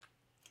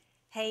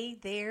Hey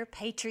there,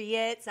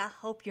 patriots. I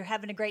hope you're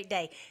having a great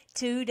day.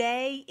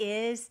 Today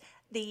is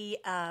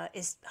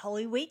is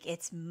Holy Week.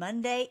 It's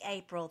Monday,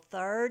 April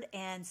 3rd,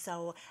 and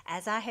so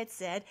as I had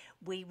said,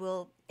 we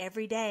will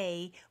every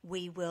day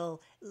we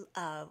will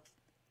uh,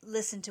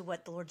 listen to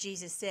what the Lord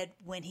Jesus said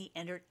when he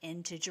entered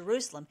into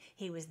Jerusalem.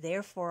 He was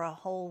there for a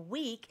whole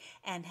week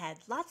and had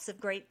lots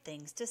of great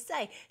things to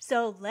say.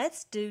 So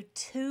let's do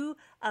two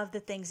of the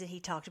things that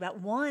he talked about.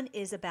 One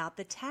is about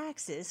the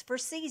taxes for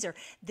Caesar.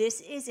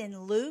 This is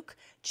in Luke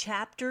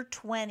chapter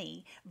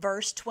 20,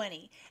 verse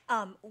 20.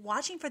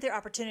 Watching for their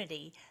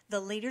opportunity, the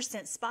leaders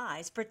sent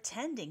spies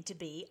pretending to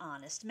be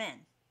honest men.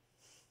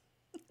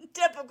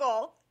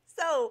 Typical.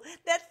 So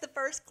that's the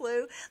first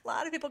clue. A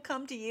lot of people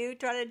come to you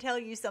trying to tell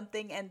you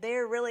something, and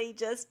they're really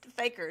just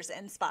fakers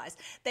and spies.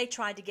 They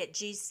tried to get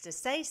Jesus to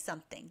say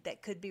something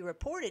that could be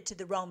reported to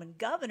the Roman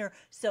governor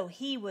so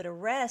he would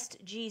arrest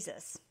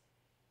Jesus.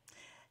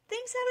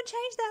 Things haven't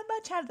changed that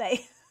much, have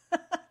they?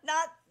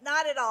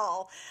 Not at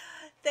all.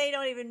 They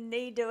don't even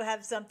need to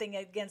have something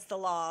against the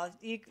law.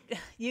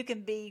 You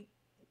can be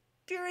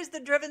pure as the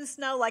driven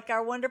snow like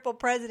our wonderful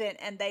president,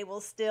 and they will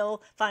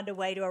still find a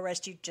way to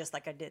arrest you just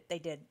like they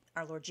did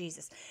our Lord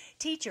Jesus.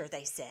 Teacher,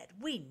 they said,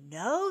 we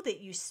know that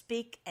you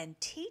speak and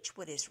teach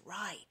what is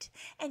right,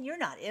 and you're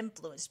not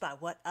influenced by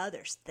what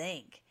others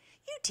think.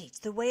 You teach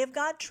the way of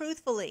God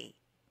truthfully.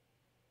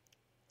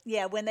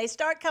 Yeah, when they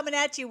start coming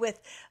at you with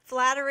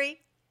flattery,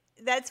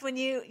 that's when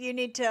you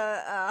need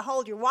to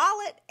hold your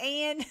wallet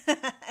and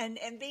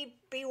and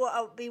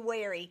be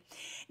wary.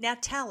 Now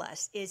tell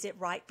us, is it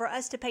right for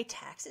us to pay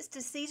taxes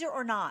to Caesar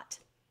or not?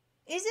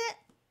 Is it?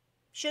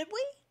 Should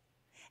we?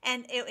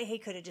 And he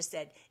could have just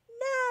said,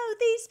 no,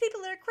 these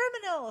people are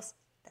criminals.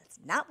 That's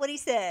not what he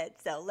said.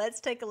 So let's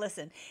take a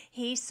listen.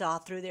 He saw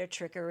through their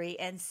trickery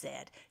and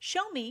said,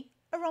 show me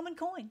a Roman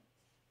coin.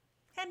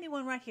 Hand me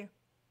one right here.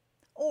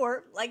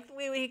 Or like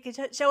he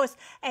could show us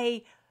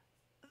a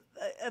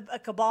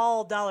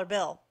cabal dollar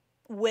bill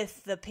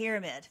with the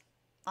pyramid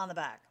on the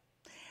back.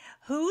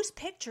 Whose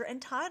picture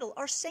and title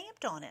are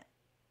stamped on it?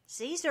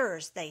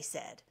 Caesar's, they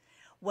said.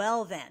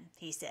 Well then,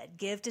 he said,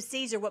 give to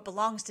Caesar what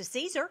belongs to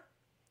Caesar,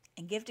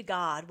 and give to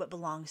God what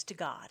belongs to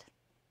God.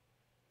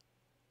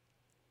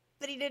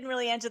 But he didn't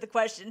really answer the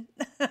question.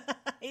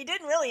 He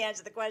didn't really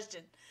answer the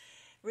question.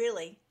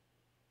 Really.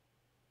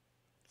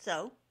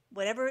 So,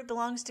 whatever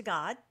belongs to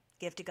God,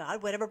 give to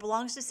God. Whatever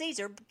belongs to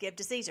Caesar, give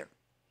to Caesar.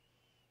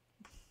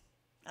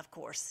 Of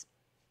course.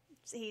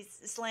 He's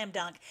a slam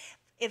dunk.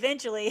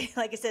 Eventually,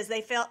 like it says,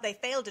 they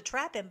failed to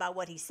trap him by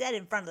what he said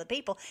in front of the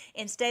people.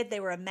 Instead, they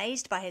were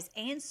amazed by his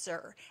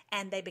answer,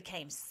 and they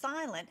became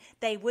silent.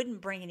 They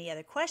wouldn't bring any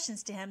other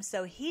questions to him,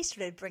 so he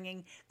started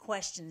bringing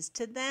questions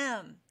to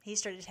them. He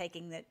started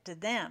taking it to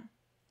them.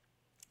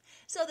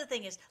 So the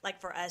thing is,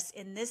 like for us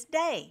in this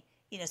day,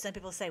 some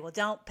people say, well,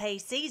 don't pay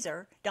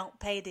Caesar, don't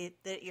pay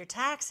your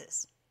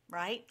taxes,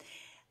 right?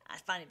 I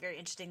find it very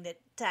interesting that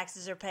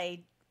taxes are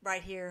paid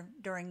right here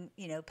during,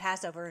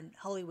 Passover and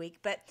Holy Week.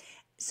 But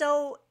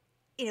so,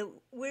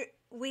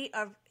 we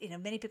are,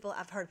 many people,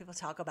 I've heard people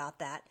talk about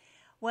that.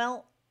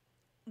 Well,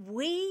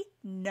 we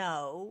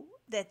know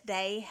that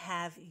they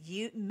have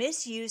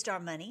misused our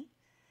money,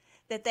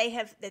 that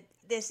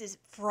this is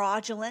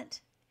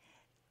fraudulent.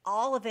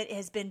 All of it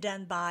has been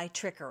done by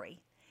trickery,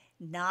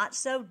 not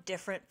so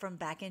different from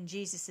back in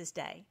Jesus's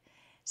day.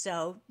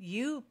 So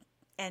you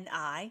and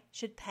I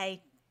should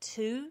pay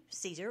to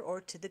Caesar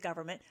or to the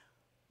government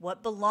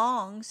what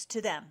belongs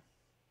to them.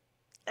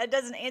 That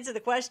doesn't answer the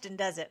question,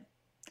 does it?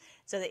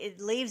 So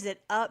it leaves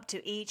it up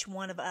to each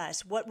one of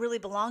us. What really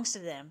belongs to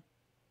them?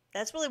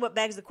 That's really what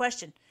begs the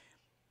question.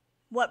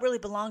 What really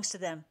belongs to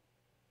them?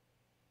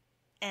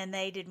 And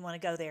they didn't want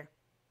to go there.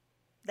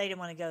 They didn't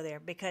want to go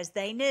there because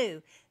they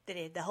knew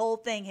that the whole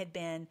thing had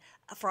been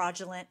a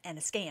fraudulent and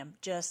a scam,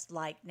 just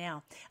like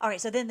now. All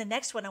right, so then the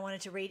next one I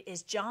wanted to read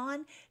is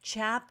John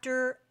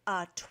chapter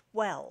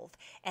 12.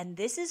 And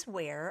this is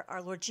where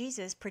our Lord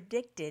Jesus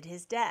predicted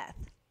his death.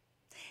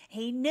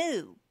 He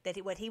knew that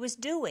what he was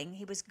doing,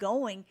 he was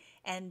going,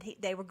 and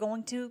they were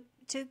going to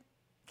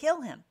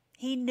kill him.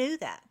 He knew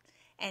that,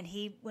 and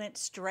he went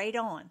straight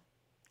on.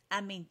 I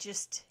mean,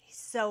 just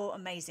so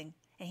amazing.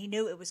 And he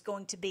knew it was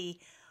going to be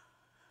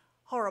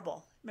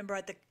horrible. Remember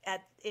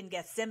in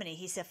Gethsemane,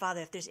 he said,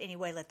 Father, if there's any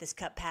way, let this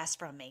cup pass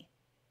from me.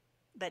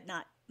 But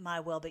not my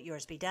will, but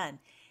yours be done.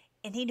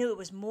 And he knew it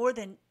was more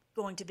than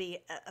going to be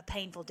a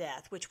painful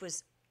death,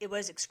 it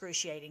was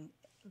excruciating,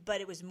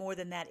 but it was more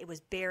than that. It was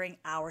bearing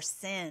our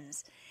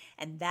sins.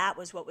 And that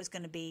was what was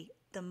going to be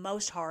the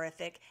most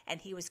horrific.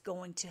 And he was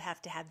going to have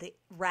the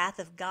wrath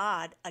of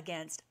God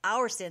against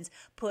our sins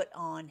put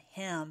on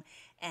him.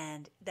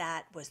 And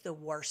that was the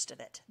worst of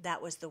it.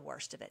 That was the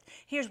worst of it.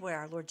 Here's where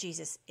our Lord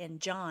Jesus in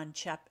John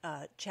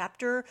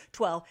chapter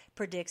 12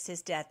 predicts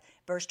his death.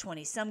 Verse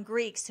 20, some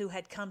Greeks who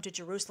had come to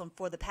Jerusalem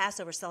for the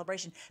Passover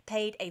celebration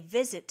paid a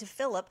visit to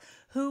Philip,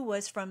 who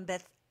was from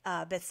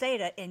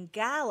Bethsaida in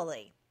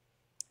Galilee.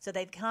 So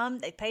they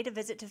paid a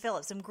visit to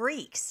Philip, some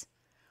Greeks.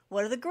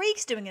 What are the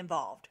Greeks doing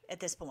involved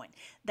at this point?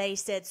 They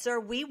said, sir,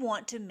 we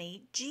want to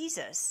meet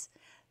Jesus.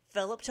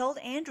 Philip told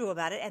Andrew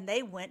about it, and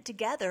they went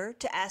together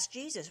to ask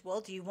Jesus,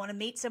 well, do you want to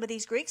meet some of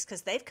these Greeks?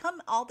 Because they've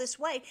come all this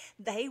way.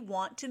 They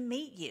want to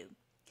meet you.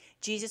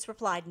 Jesus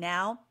replied,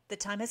 now the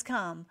time has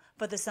come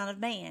for the Son of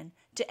Man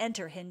to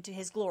enter into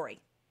his glory.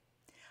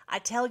 I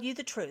tell you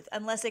the truth,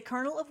 unless a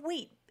kernel of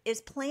wheat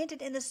is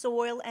planted in the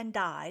soil and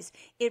dies,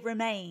 it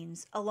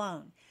remains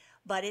alone.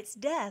 But its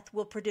death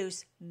will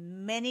produce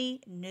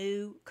many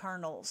new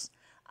kernels,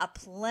 a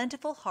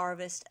plentiful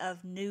harvest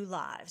of new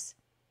lives.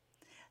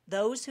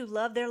 Those who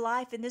love their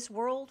life in this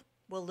world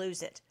will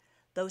lose it.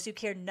 Those who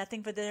care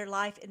nothing for their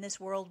life in this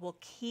world will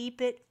keep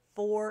it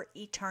for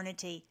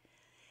eternity.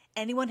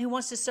 Anyone who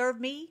wants to serve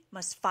me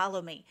must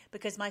follow me,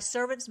 because my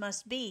servants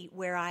must be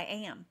where I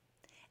am,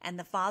 and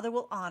the Father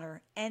will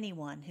honor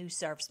anyone who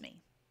serves me.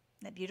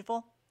 Isn't that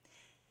beautiful?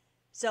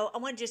 So I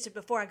want to just,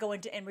 before I go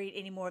into and read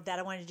any more of that,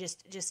 I want to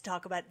just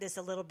talk about this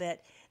a little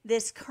bit.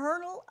 This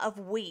kernel of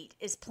wheat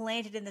is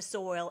planted in the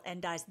soil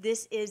and dies.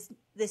 This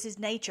is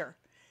nature.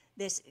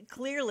 This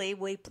clearly,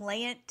 we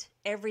plant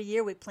every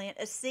year, we plant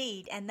a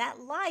seed, and that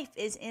life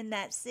is in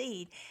that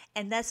seed.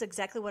 And that's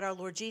exactly what our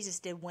Lord Jesus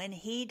did. When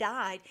he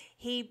died,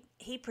 he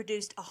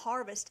produced a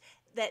harvest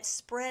that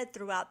spread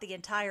throughout the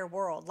entire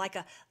world, like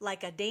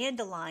a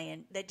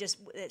dandelion that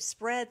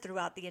spread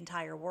throughout the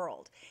entire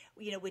world.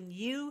 You know, when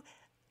you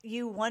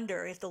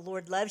wonder if the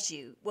Lord loves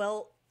you,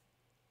 well,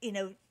 you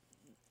know,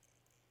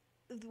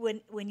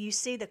 when you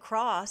see the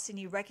cross and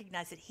you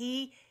recognize that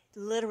he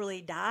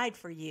literally died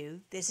for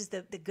you, this is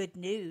the good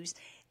news,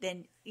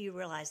 then you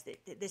realize that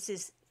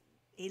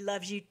he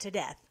loves you to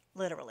death,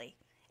 literally,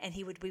 and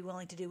he would be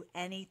willing to do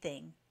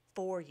anything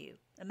for you.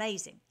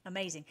 Amazing,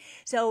 amazing.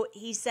 So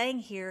he's saying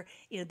here,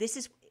 you know, this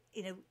is,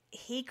 you know,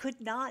 he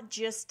could not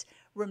just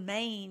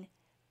remain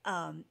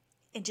and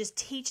just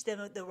teach them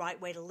the right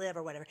way to live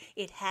or whatever.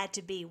 It had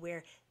to be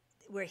where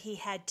he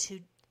had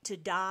to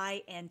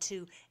die and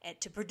to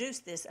produce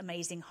this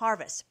amazing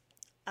harvest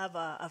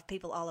of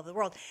people all over the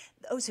world.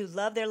 Those who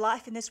love their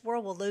life in this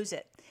world will lose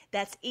it.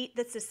 That's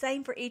the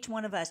same for each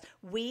one of us.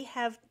 We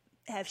have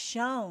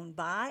shown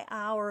by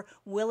our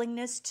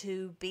willingness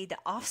to be the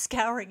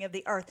offscouring of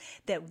the earth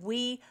that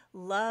we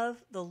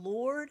love the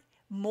Lord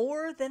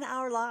more than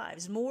our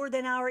lives, more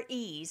than our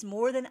ease,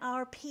 more than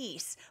our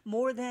peace,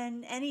 more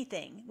than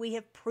anything. We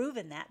have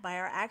proven that by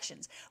our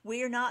actions.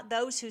 We are not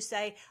those who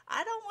say,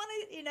 I don't want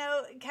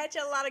to, catch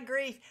a lot of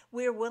grief.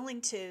 We're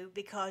willing to,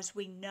 because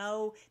we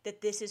know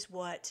that this is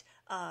what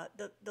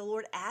the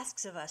Lord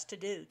asks of us to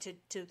do,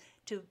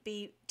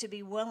 to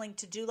be willing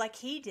to do like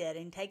he did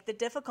and take the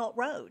difficult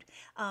road.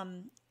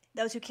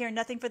 Those who care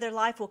nothing for their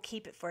life will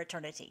keep it for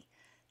eternity.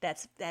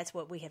 That's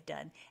what we have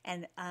done.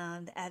 And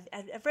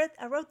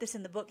I wrote this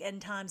in the book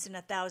End Times in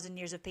 1,000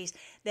 Years of Peace,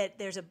 that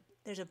there's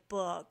a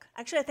book.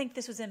 Actually, I think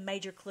this was in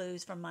Major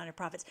Clues from Minor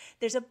Prophets.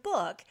 There's a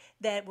book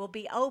that will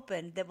be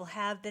opened that will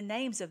have the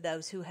names of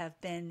those who have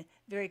been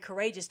very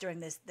courageous during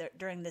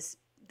these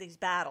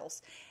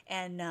battles,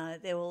 and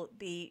they will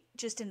be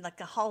just in like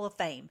a hall of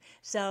fame.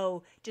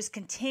 So just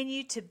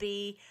continue to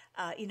be,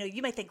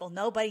 you may think, well,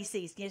 nobody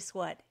sees. Guess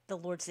what? The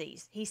Lord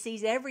sees. He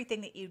sees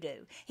everything that you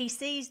do. He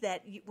sees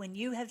that when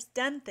you have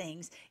done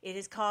things, it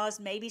has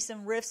caused maybe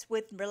some rifts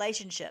with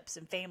relationships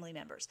and family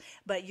members,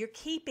 but you're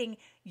keeping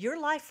your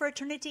life for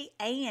eternity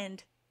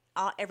and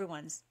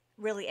everyone's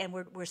really, and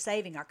we're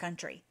saving our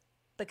country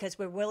because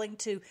we're willing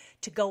to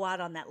go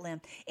out on that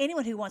limb.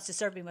 Anyone who wants to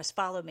serve me must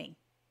follow me,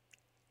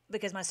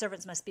 because my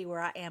servants must be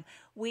where I am.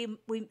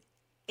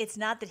 It's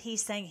not that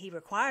he's saying he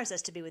requires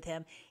us to be with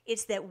him.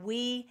 It's that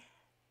we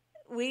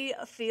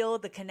feel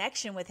the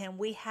connection with him.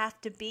 We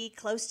have to be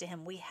close to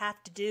him. We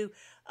have to do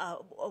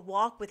a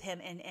walk with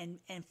him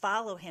and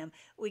follow him.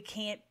 We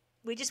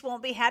just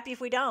won't be happy if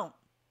we don't,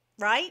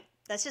 right?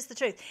 That's just the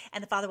truth.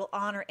 And the Father will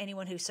honor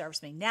anyone who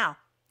serves me. Now,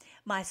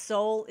 my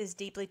soul is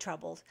deeply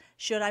troubled.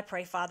 Should I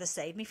pray, Father,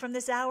 save me from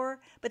this hour?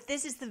 But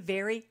this is the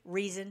very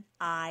reason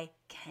I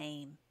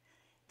came.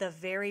 The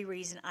very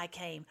reason I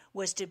came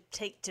was to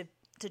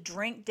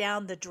drink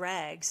down the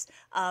dregs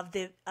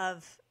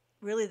of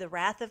really the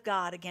wrath of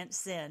God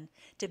against sin,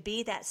 to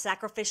be that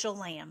sacrificial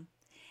lamb,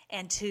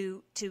 and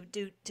to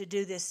do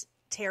this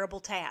terrible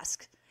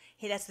task.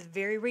 That's the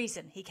very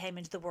reason he came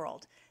into the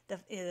world.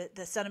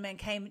 The Son of Man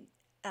came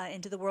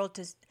into the world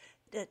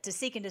to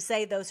seek and to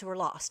save those who are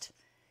lost.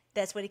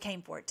 That's what he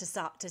came for,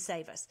 to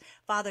save us.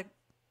 Father,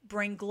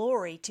 bring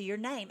glory to your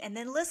name. And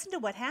then listen to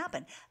what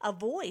happened. A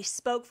voice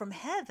spoke from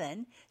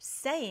heaven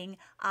saying,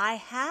 I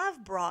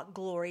have brought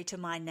glory to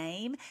my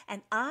name,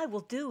 and I will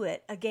do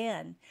it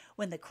again.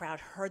 When the crowd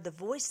heard the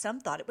voice, some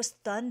thought it was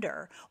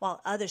thunder, while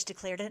others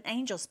declared an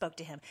angel spoke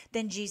to him.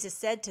 Then Jesus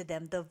said to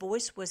them, the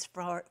voice was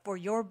for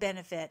your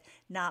benefit,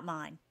 not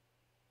mine.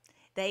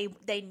 They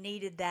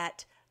needed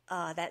that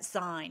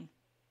sign.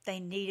 They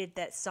needed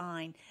that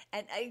sign.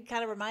 And it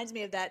kind of reminds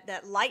me of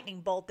that lightning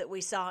bolt that we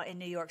saw in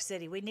New York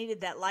City. We needed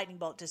that lightning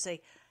bolt to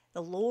say,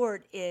 the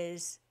Lord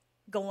is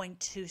going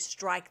to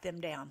strike them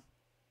down.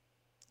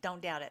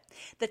 Don't doubt it.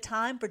 The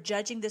time for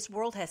judging this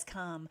world has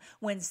come,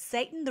 when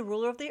Satan, the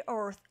ruler of the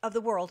earth, of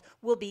the world,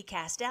 will be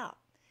cast out.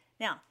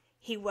 Now,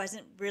 he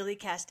wasn't really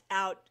cast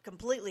out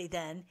completely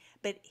then,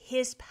 but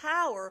his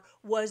power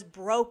was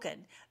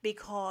broken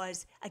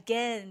because,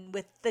 again,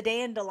 with the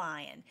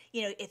dandelion,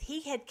 if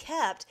he had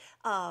kept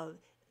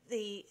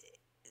the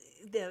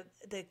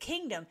the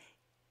kingdom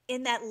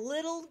in that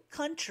little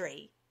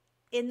country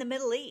in the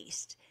Middle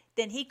East,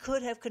 then he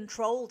could have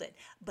controlled it.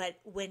 But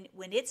when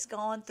it's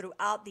gone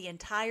throughout the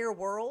entire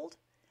world,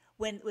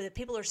 when the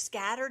people are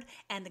scattered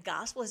and the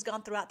gospel has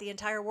gone throughout the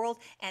entire world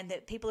and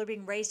that people are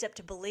being raised up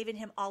to believe in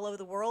him all over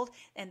the world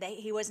and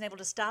he wasn't able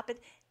to stop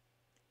it,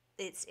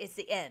 it's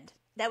the end.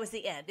 That was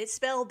the end. It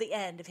spelled the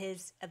end of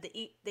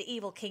the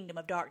evil kingdom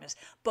of darkness.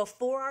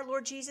 Before our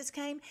Lord Jesus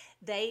came,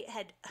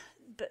 the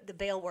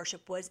Baal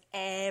worship was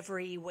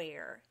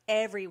everywhere.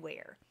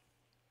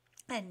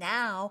 And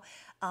now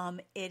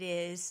it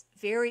is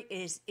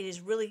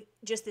really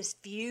just this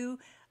few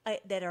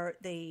that are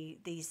the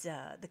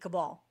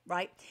cabal,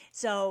 right?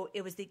 So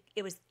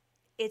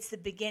it's the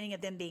beginning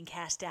of them being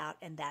cast out,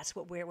 and that's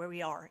where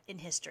we are in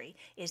history,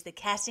 is the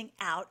casting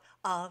out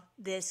of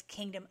this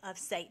kingdom of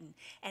Satan.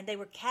 And they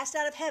were cast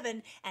out of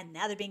heaven, and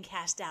now they're being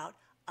cast out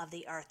of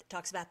the earth. It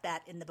talks about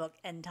that in the book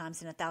End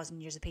Times and 1,000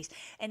 Years of Peace.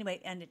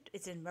 Anyway, and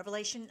it's in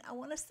Revelation, I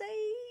want to say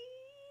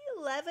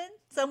 11,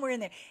 somewhere in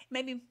there.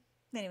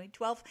 Anyway,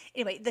 12.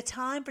 Anyway, the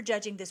time for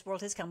judging this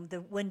world has come,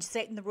 when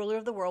Satan, the ruler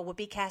of the world, will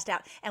be cast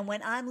out. And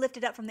when I'm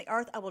lifted up from the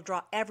earth, I will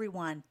draw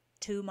everyone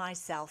to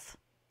myself.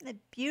 Isn't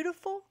that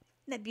beautiful?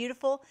 Isn't that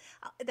beautiful?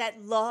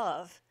 That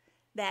love,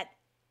 that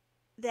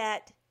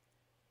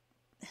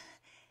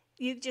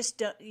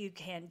you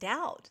can't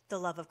doubt the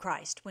love of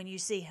Christ when you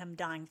see him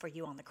dying for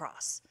you on the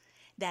cross.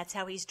 That's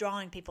how he's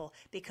drawing people,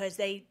 because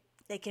they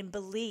can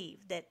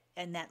believe that,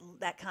 and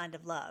that kind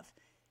of love,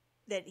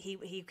 that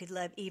he could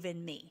love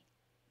even me.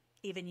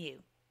 Even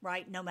you,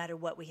 right? No matter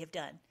what we have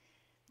done.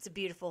 It's a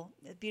beautiful,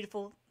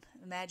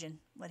 imagine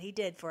what he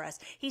did for us.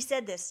 He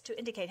said this to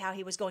indicate how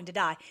he was going to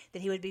die,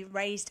 that he would be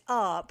raised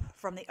up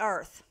from the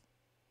earth.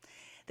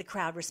 The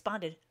crowd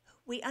responded,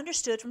 "We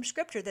understood from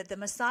Scripture that the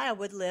Messiah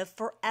would live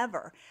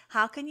forever.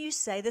 How can you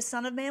say the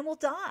Son of Man will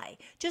die?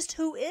 Just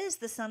who is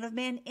the Son of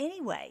Man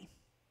anyway?"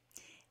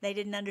 They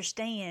didn't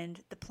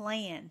understand the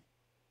plan.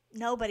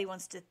 Nobody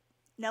wanted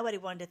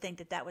to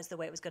think that was the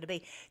way it was going to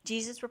be.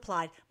 Jesus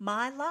replied,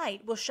 "My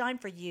light will shine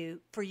for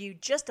you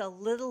just a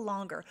little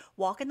longer.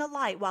 Walk in the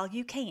light while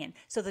you can,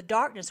 so the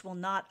darkness will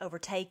not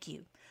overtake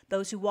you.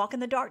 Those who walk in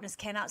the darkness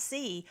cannot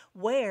see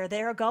where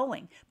they are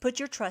going. Put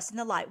your trust in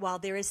the light while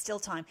there is still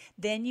time.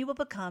 Then you will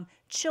become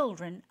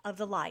children of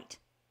the light."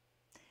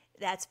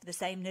 That's the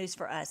same news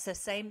for us, the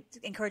same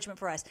encouragement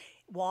for us.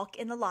 Walk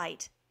in the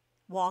light.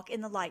 Walk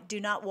in the light. Do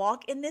not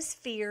walk in this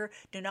fear.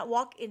 Do not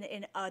walk in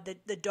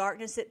the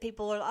darkness that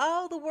people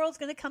are, the world's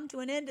going to come to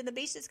an end and the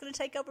beast is going to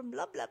take over and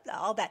blah, blah, blah,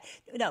 all that.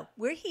 No,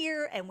 we're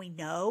here and we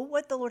know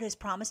what the Lord has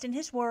promised in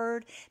his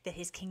word, that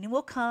his kingdom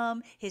will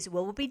come, his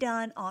will be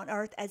done on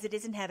earth as it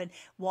is in heaven.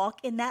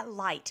 Walk in that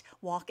light.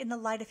 Walk in the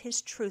light of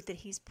his truth that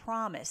he's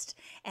promised,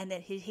 and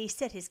that he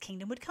said his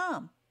kingdom would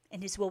come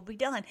and his will be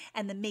done,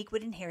 and the meek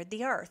would inherit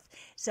the earth.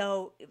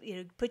 So,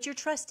 put your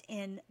trust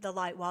in the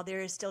light while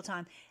there is still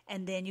time,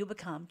 and then you'll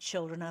become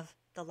children of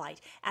the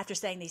light. After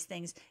saying these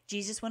things,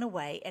 Jesus went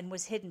away and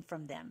was hidden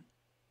from them.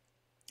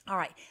 All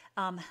right,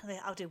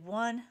 I'll do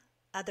one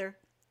other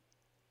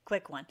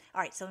quick one.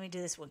 All right, so let me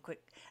do this one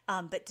quick.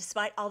 But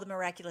despite all the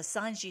miraculous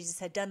signs Jesus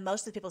had done,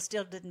 most of the people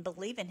still didn't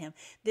believe in him.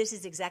 This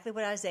is exactly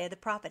what Isaiah the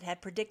prophet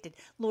had predicted.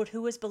 "Lord,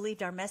 who has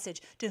believed our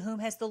message? To whom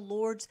has the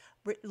Lord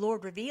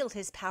revealed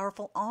his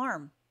powerful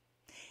arm?"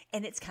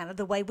 And it's kind of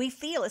the way we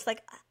feel. It's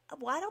like,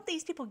 why don't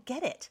these people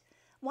get it?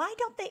 Why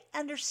don't they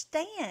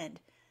understand?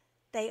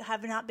 They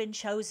have not been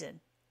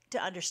chosen to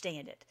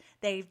understand it.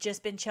 They've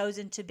just been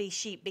chosen to be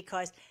sheep,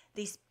 because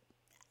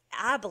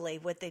I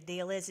believe what the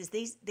deal is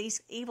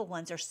these evil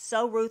ones are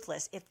so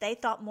ruthless. If they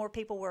thought more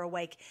people were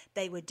awake,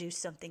 they would do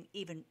something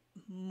even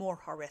more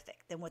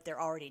horrific than what they're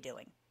already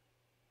doing.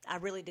 I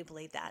really do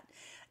believe that.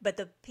 But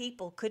the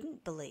people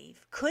couldn't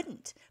believe.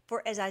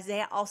 For as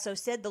Isaiah also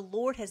said, the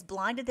Lord has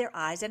blinded their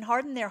eyes and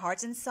hardened their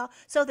hearts, and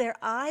so their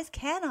eyes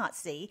cannot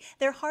see,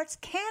 their hearts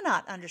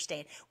cannot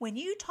understand. When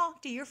you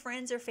talk to your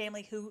friends or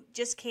family who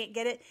just can't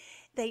get it,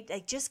 they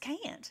just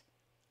can't.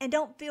 And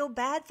don't feel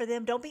bad for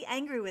them. Don't be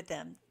angry with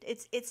them.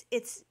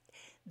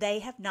 They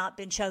have not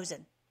been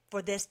chosen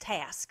for this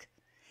task.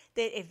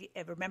 That if you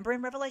remember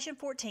in Revelation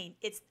 14,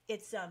 I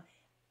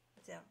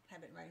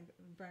have it right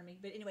in front of me.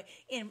 But anyway,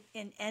 in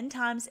End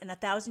Times and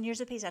 1,000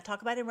 Years of Peace, I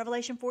talk about it in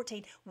Revelation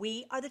 14.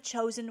 We are the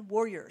chosen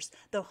warriors.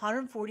 The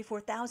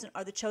 144,000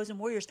 are the chosen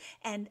warriors,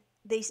 and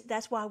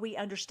that's why we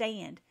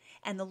understand.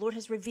 And the Lord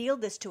has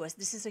revealed this to us.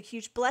 This is a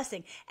huge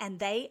blessing. And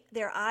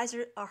their eyes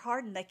are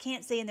hardened. They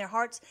can't see, and their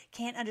hearts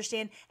can't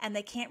understand, and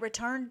they can't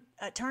turn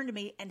to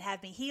me and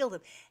have me heal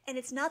them. And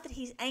it's not that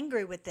he's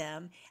angry with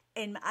them.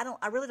 And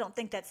I really don't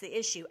think that's the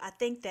issue. I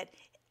think that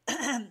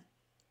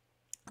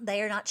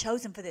they are not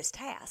chosen for this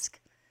task.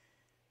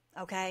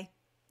 Okay?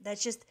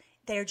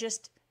 They're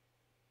just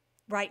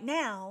right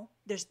now,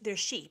 they're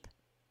sheep.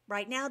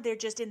 Right now, they're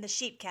just in the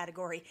sheep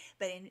category.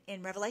 But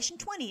in Revelation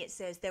 20, it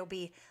says there will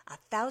be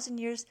 1,000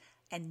 years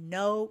and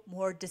no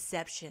more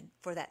deception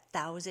for that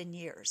 1,000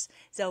 years.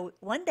 So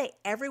one day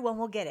everyone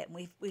will get it.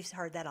 And we've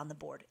heard that on the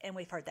board, and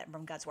we've heard that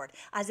from God's word.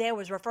 Isaiah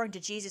was referring to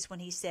Jesus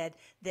when he said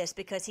this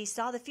because he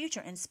saw the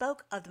future and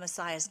spoke of the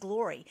Messiah's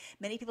glory.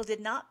 Many people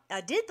did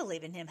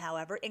believe in him,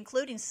 however,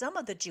 including some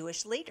of the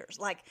Jewish leaders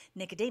like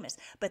Nicodemus,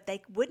 but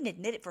they wouldn't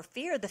admit it for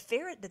fear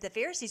that the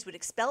Pharisees would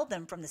expel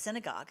them from the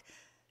synagogue.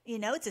 You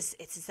know, it's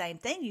the same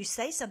thing. You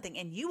say something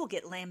and you will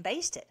get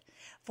lambasted,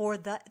 for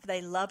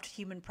they loved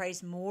human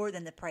praise more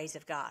than the praise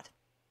of God.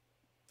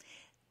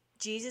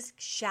 Jesus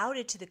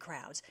shouted to the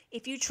crowds,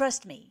 if you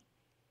trust me,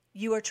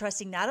 you are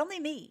trusting not only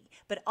me,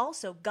 but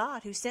also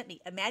God who sent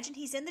me. Imagine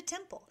he's in the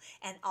temple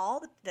and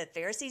all the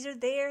Pharisees are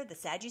there, the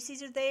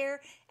Sadducees are there,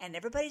 and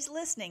everybody's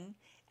listening.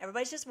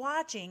 Everybody's just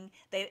watching.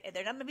 They're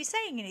not going to be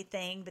saying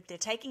anything, but they're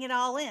taking it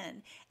all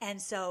in.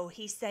 And so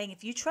he's saying,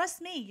 if you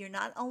trust me, you're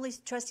not only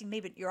trusting me,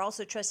 but you're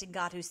also trusting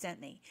God who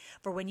sent me.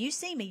 For when you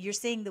see me, you're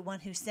seeing the one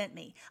who sent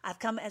me. I've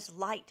come as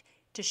light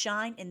to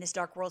shine in this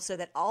dark world so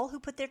that all who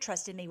put their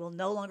trust in me will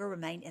no longer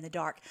remain in the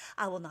dark.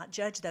 I will not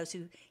judge those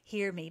who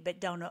hear me,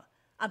 but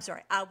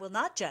I will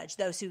not judge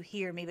those who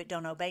hear me, but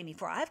don't obey me.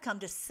 For I have come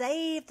to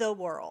save the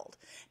world,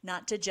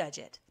 not to judge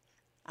it.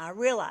 I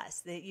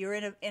realize that you're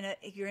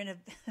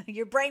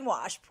you're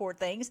brainwashed, poor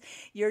things.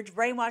 You're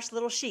brainwashed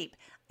little sheep.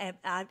 And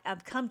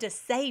I've come to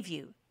save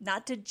you,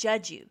 not to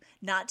judge you,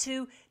 not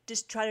to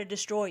just try to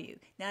destroy you.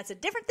 Now, it's a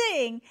different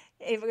thing.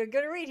 If we're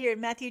going to read here in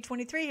Matthew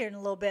 23 here in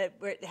a little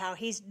bit, how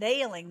he's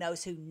nailing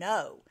those who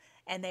know,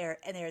 and they're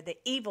the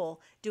evil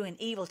doing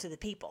evil to the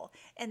people.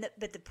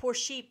 But the poor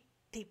sheep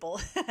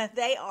people,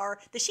 they are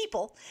the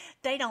sheeple.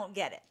 They don't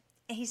get it.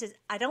 And he says,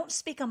 I don't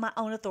speak on my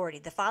own authority.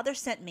 The Father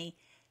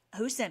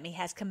who sent me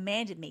has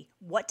commanded me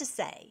what to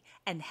say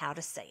and how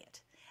to say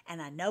it.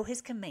 And I know his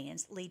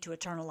commands lead to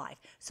eternal life.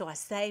 So I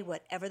say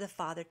whatever the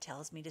Father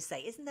tells me to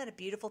say. Isn't that a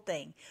beautiful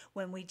thing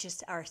when we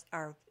just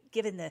are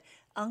given the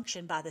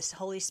unction by the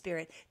Holy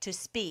Spirit to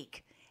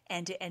speak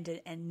and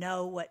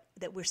know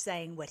that we're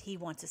saying what he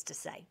wants us to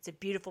say. It's a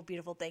beautiful,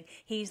 beautiful thing.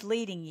 He's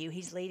leading you.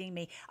 He's leading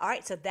me. All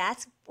right, so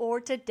that's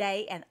for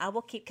today, and I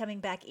will keep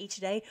coming back each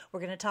day. We're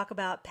going to talk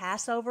about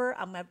Passover.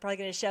 I'm probably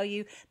going to show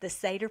you the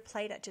Seder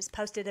plate. I just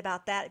posted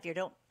about that. If you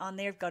don't on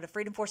there, go to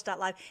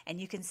freedomforce.live,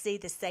 and you can see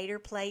the Seder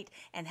plate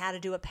and how to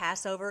do a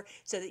Passover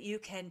so that you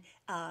can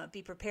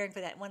be preparing for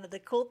that. One of the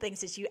cool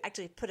things is you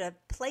actually put a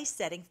place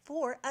setting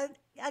for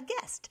a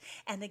guest,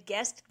 and the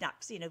guest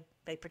knocks,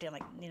 they pretend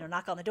like,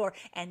 knock on the door,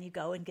 and you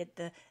go and get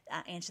the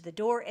answer the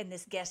door, and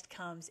this guest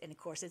comes, and of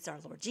course it's our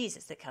Lord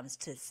Jesus that comes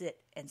to sit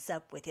and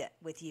sup with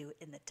you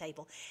in the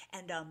table.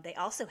 And they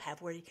also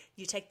have where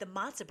you take the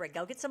matzah bread.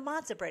 Go get some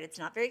matzah bread. It's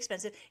not very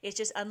expensive. It's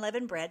just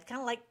unleavened bread,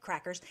 kind of like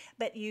crackers,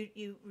 but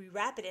you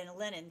wrap it in a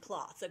linen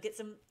cloth. So get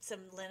some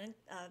linen,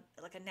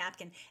 like a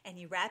napkin, and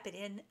you wrap it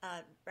in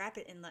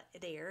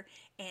there,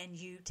 and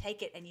you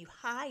take it and you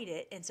hide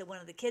it. And so one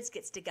of the kids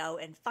gets to go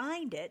and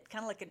find it,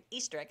 kind of like an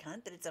Easter egg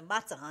hunt, but it's a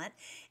matzah hunt.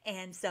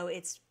 And so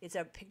it's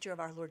a picture of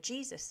our Lord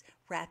Jesus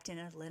wrapped in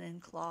a linen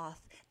cloth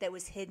that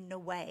was hidden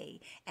away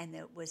and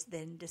that was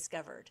then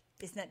discovered.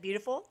 Isn't that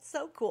beautiful?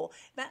 So cool.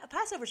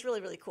 Passover is really,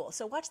 really cool.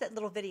 So watch that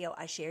little video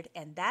I shared,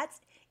 and that's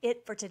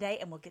it for today,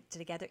 and we'll get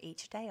together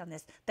each day on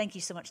this. Thank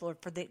you so much, Lord,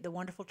 for the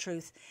wonderful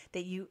truth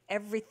that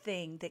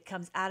everything that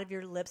comes out of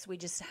your lips, we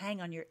just hang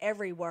on your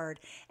every word.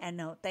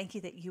 And thank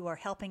you that you are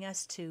helping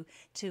us to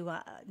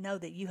know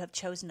that you have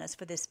chosen us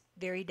for this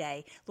very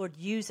day. Lord,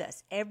 use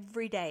us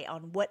every day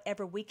on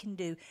whatever we can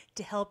do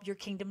to help your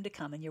kingdom to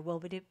come and your will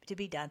to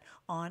be done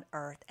on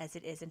earth as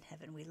it is in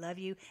heaven. We love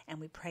you and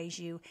we praise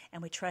you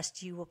and we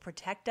trust you will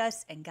protect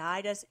us and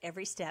guide us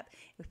every step.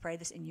 We pray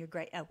this in your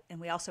great, and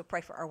we also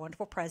pray for our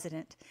wonderful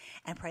president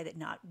and pray that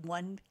not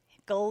one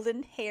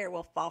golden hair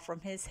will fall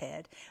from his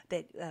head,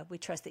 that we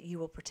trust that you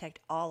will protect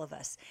all of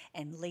us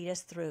and lead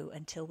us through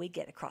until we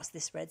get across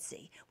this Red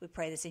Sea. We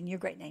pray this in your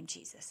great name,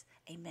 Jesus.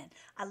 Amen.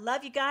 I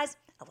love you guys.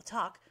 I will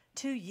talk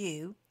to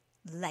you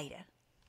later.